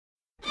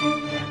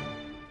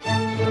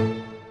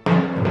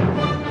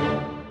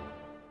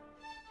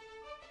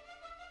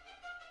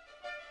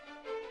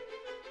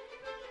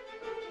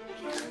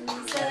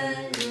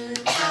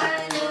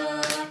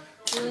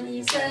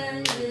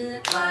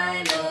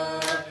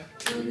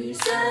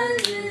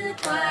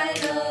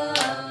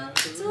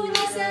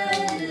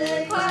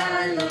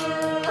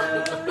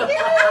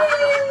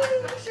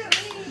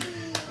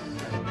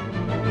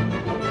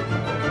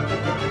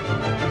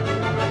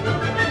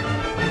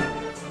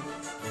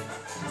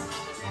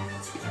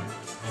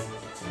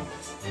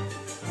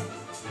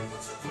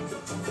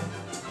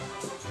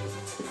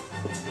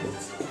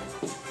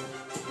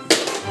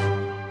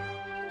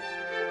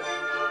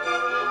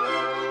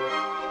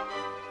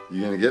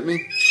gonna get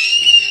me?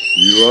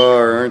 You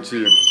are, aren't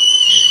you?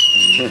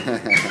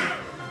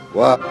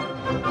 Wow.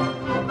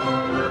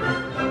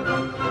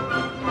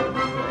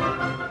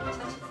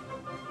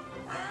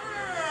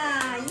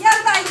啊，一样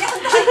大，一样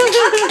大。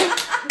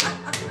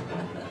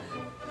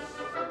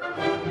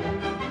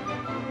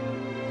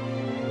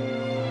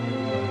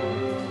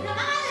让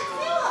妈妈来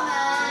推我们。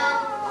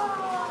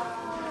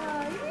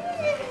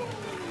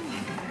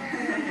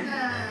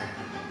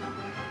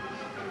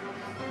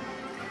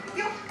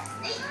哟，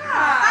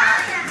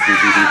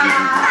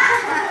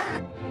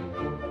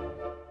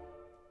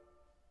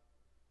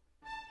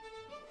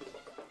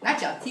拿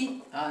脚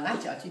踢啊，拿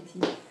脚去踢。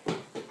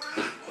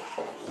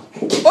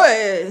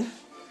喂，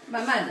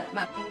慢慢的，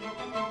慢。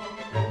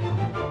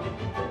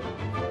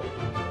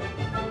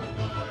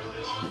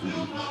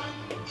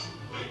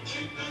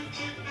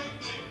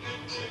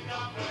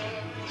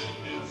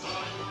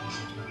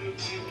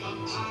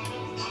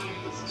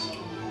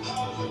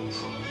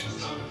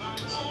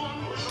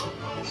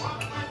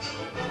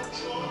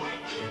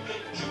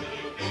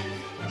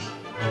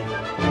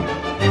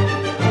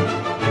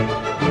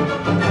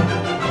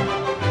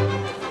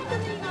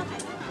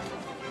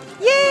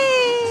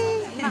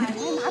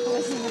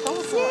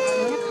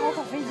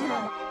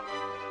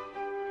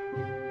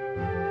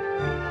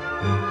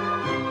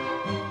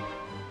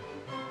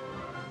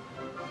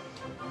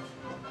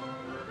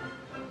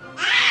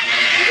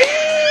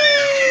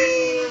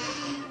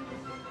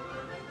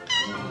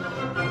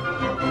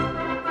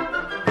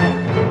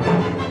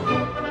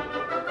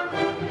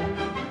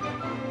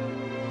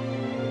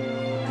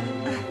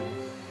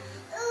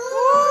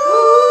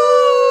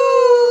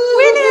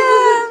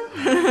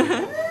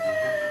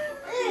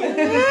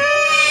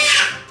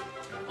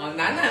哦，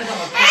楠楠怎么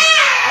办？哎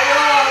呦，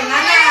楠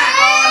楠，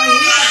哦，你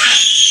那个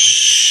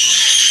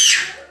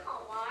好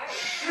玩。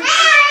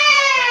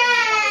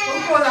我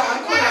过来了，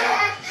过来了。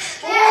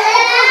哦，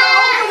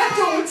过来走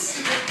起。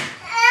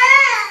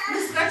你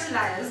自个起来，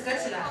自个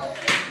起来。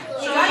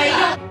手没用。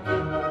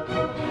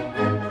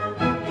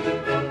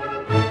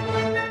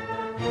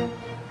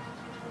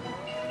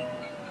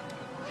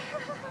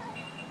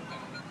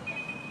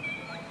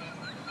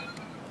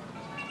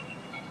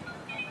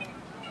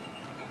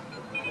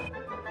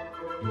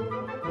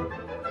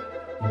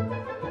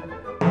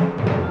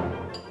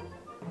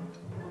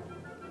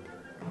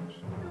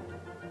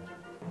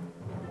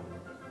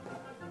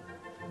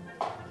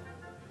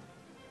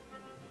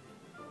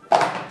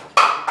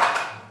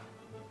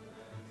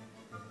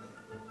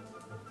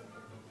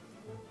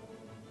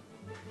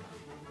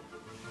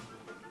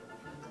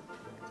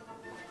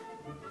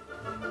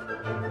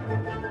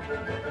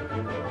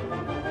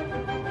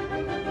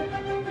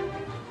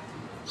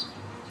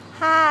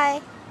嗨。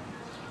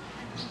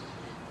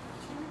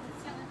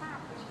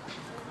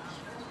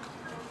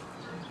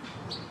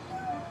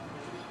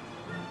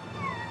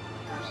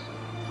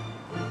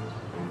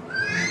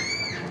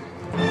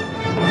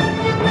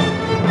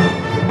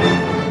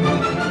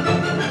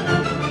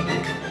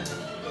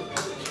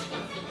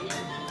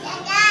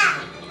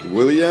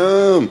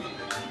William!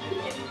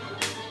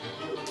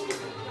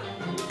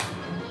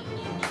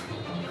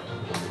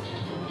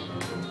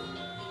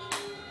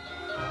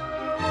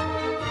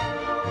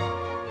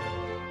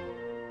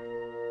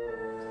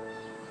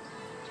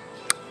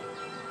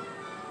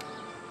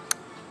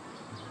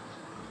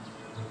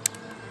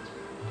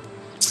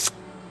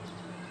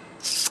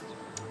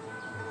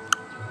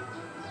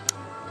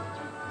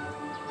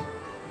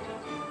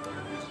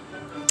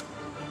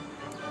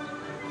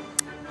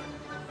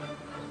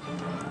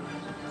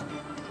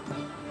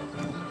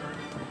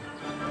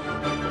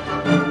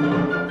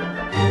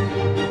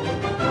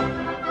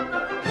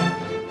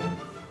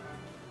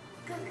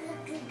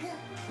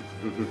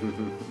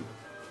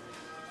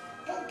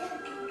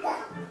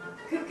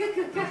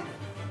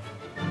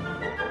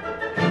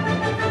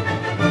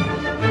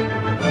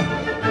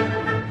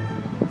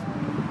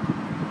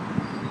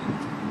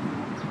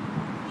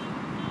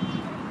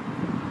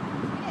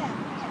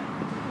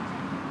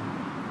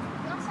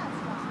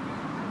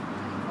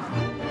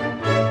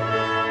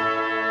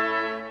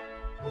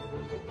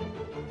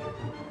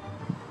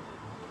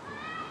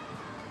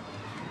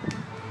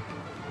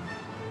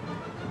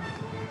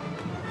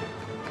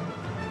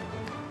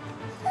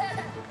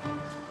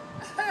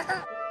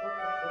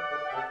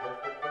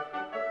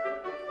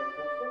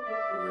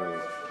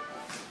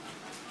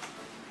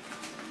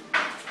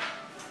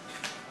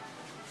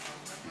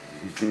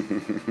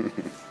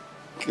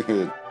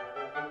 Good.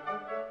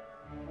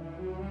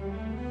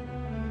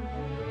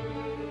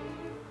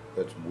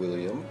 That's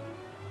William.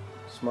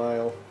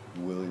 Smile,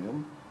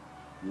 William.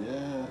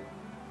 Yeah.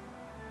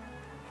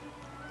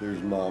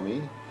 There's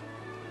Mommy.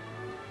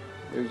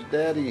 There's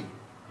Daddy.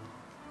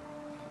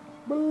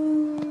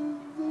 Boo.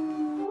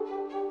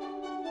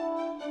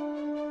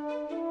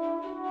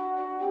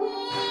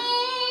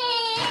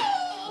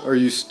 Are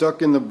you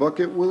stuck in the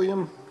bucket,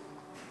 William?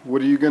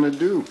 What are you gonna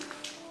do?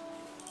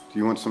 Do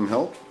you want some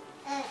help?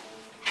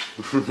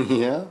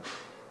 Yeah?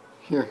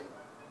 Here.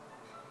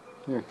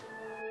 Here.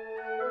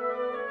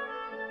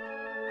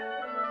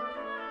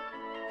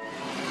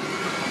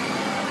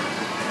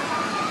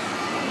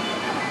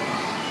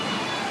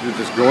 You're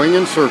just going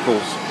in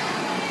circles,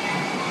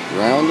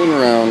 round and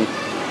round.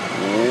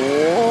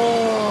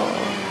 Whoa.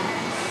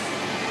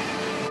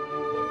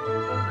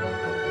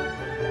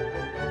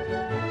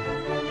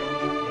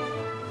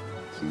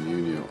 It's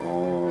Nuno.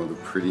 Oh, the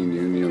pretty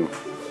Nuno.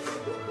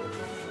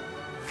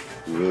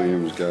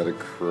 William's got a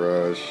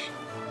crush.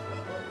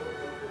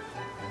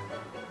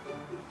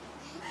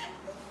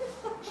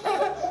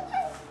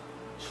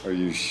 Are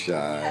you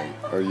shy?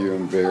 Are you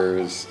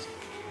embarrassed?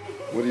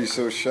 What are you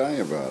so shy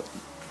about?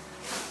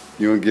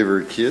 You want to give her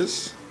a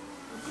kiss?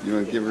 You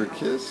want to give her a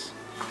kiss?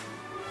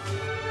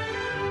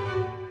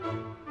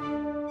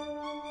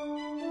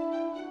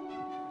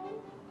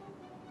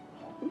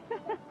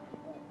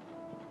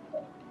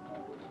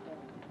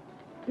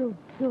 Go,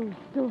 go,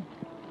 go.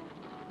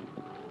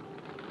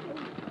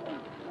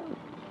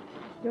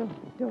 Go,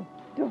 go,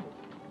 go.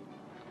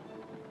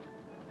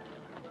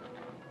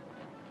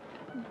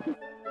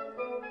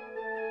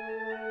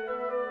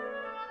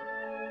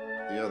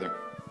 The other.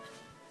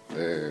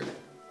 There.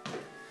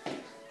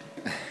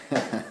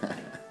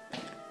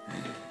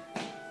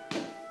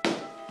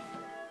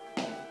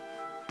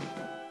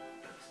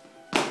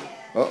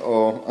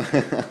 Uh-oh.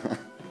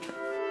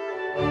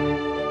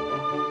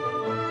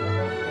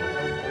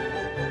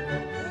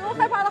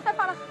 害怕了，害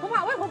怕了，不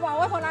怕，外婆抱，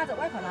外婆拉着，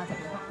外婆拉着，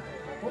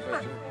不怕，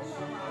不怕。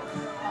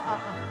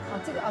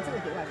这个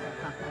给外婆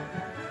哈。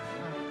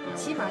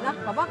骑马呢，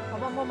宝宝，宝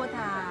宝摸摸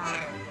它，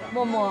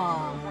摸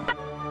摸。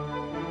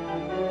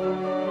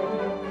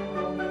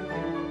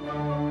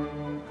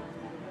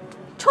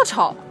臭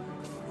臭。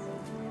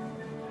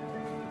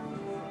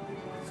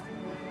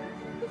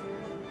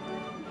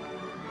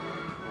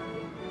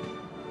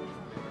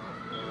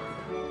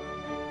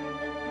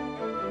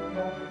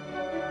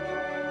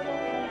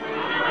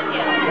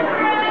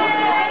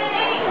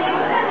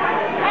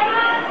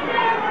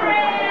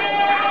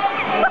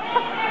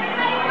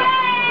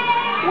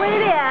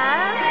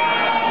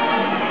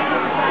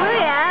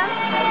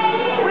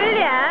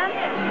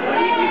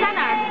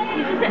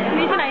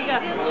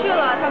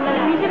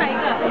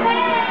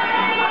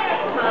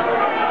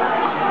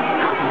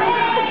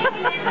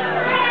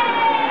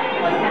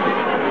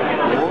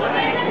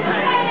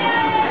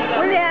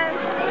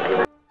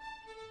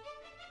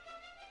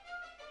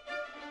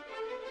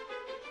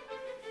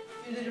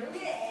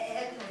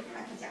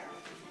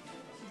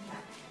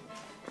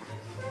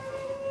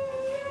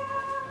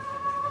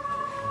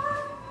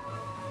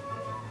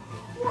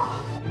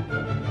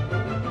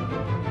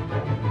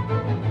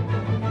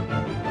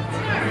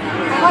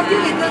好，丢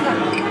给哥哥。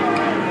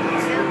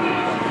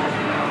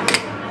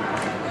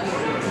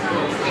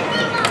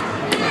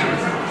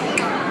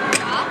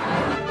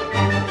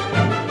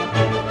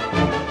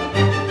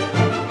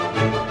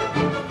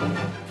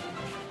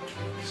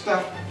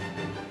Stop.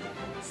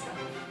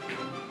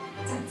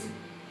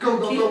 Go,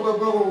 go, go, go,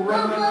 go,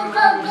 run, run,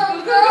 run.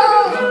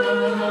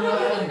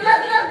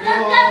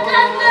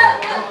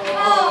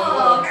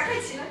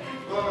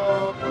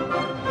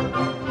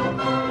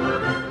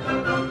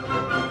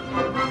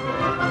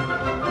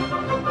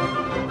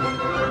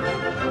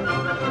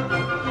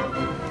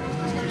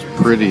 It's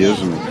pretty,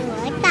 isn't it?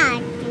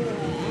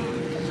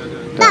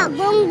 大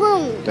公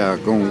公，大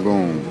公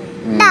公。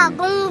大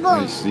公公。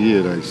 I see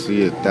it, I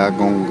see it. 大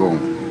公公。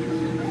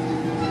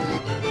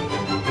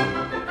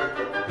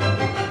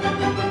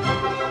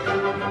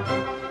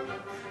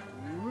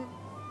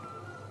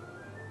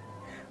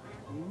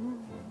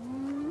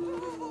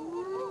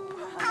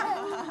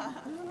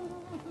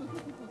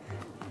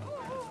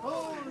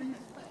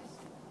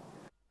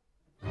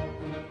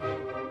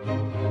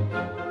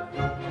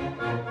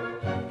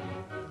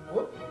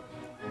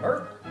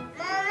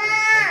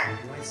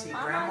See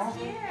Grandma? Mama's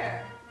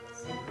here.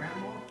 See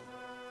Grandma?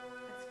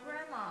 It's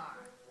Grandma.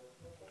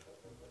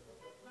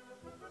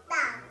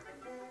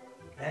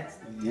 That's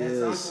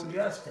Yes. Uncle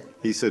Justin.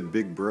 He said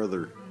big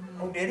brother.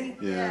 Oh, did he?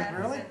 Yeah.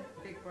 Really? He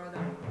said Big brother.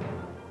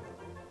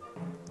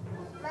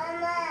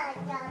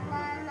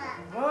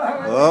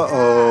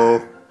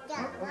 Uh-oh.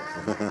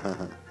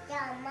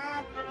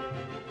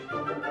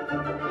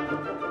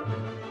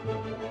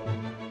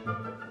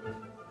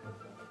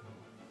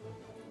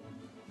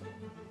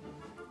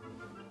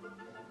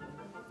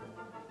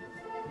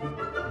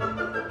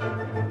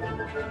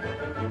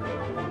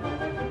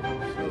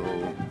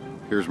 So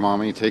here's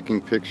Mommy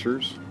taking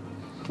pictures.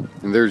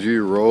 And there's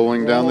you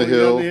rolling down the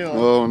hill.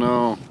 Oh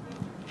no.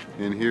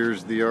 And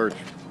here's the arch.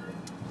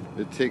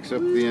 It takes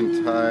up the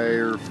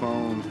entire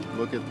phone.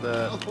 Look at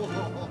that.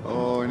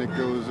 Oh, and it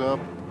goes up.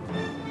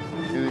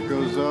 And it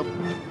goes up.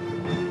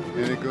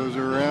 And it goes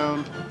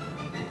around.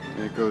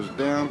 And it goes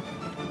down.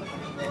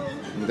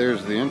 And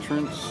there's the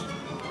entrance.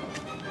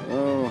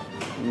 Oh,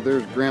 and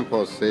there's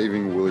Grandpa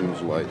saving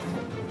William's life.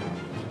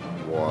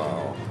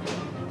 Wow.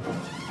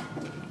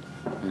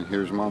 And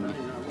here's Mommy.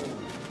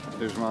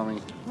 There's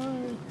Mommy.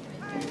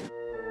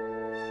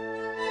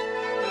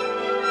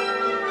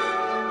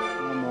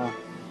 Momo.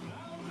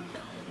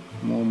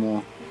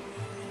 Momo.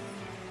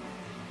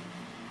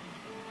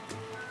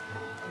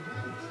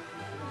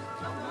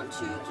 I want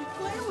you to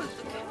play with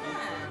the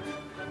cat.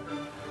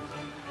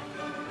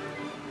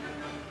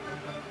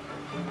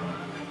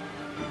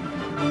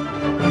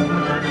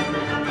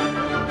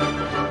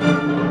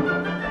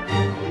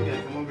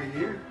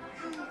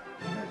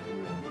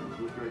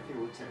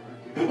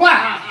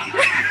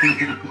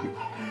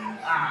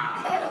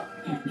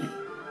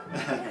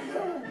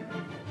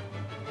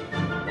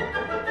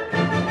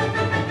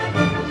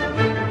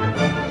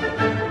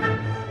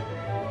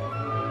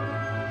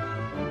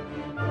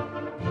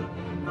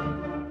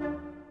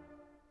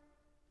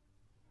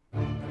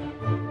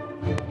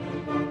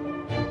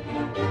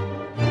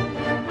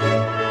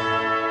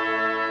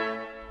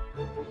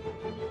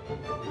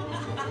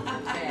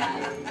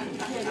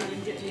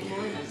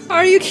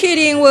 Are you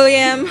kidding,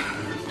 William?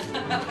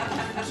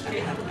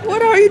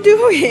 What are you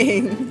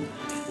doing?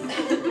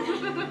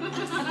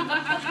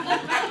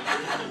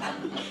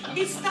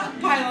 He's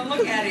stockpiling.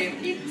 Look at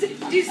him. Do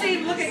you see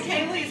him look at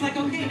Kaylee? He's like,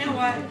 okay, now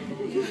what?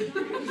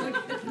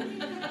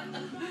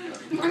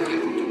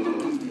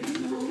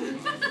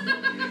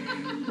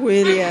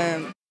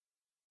 William.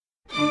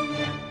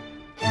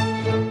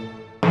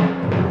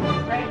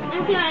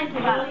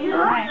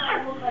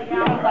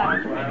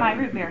 My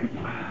root beer.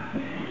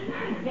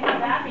 You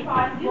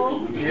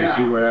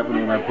see what happened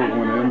when I put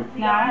one in?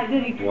 No,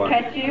 did he What?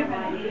 catch you?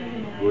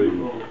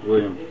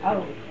 William.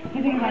 Oh,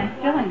 you think I'm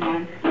stealing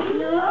one?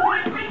 No.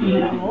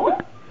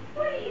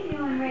 What are you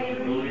doing, Ray?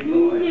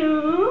 No.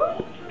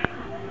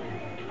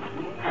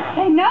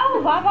 Hey, no,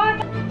 Baba.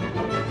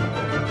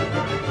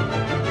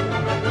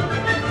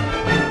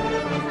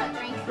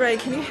 Ray,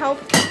 can you help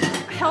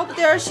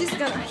there?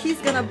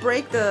 He's gonna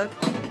break the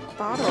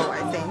bottle,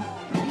 I think.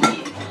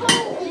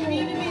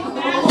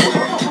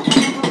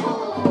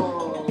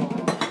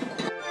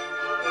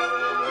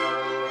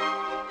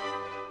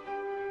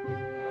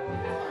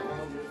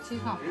 She's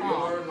gonna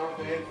fall.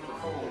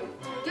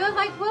 Do it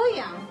like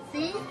William.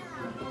 See?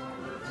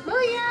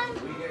 William.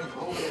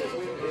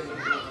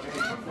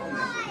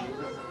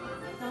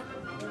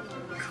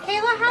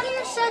 Kayla, how do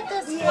you shut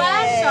this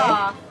flash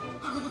off?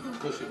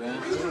 Push it down.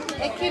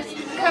 It keeps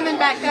coming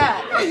back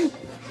up.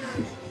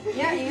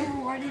 Yeah,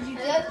 Amber, why did you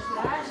do that?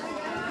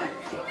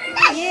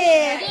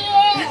 Yeah.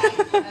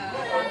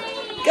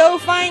 Go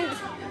find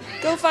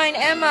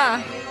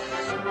Emma.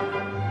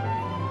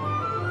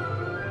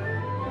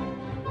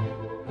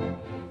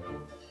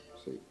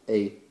 Say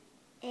A,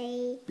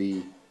 A, B,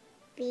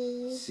 B,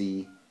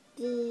 C, D,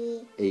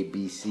 A,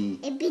 B, C,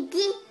 A, B,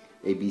 D,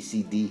 A, B,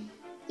 C, D.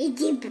 A,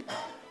 D, B.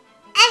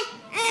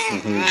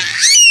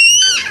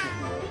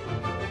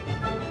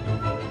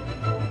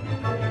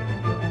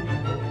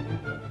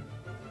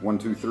 1,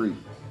 2, 3.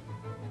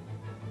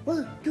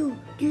 1, 2,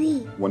 3.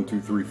 1,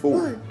 2, 3, 4.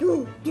 1,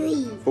 2,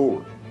 3.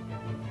 4.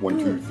 1,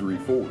 2, 3,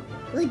 4.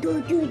 1,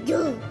 2, 3,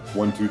 2.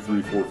 1, 2,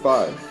 3, 4,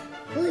 5.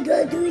 1,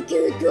 2, 3,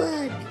 2,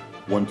 12.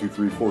 1, 2,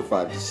 3, 4,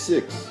 5,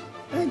 6.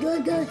 1,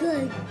 2, 3,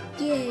 4,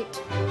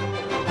 8.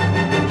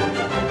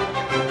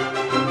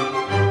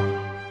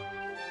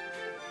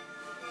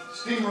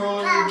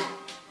 Steamroller.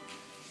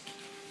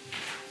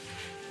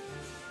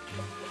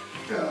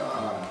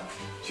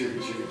 Chill.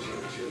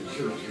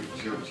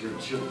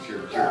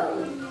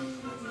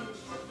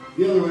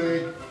 The other way.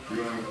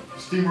 You're gonna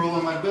steamroll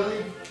on my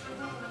belly.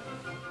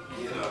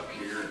 Get up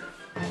here.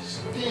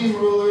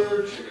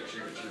 Steamroller. Chill.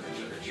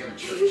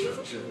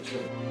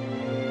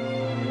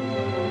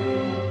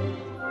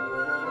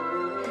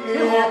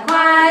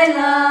 快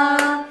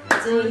乐，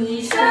祝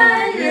你生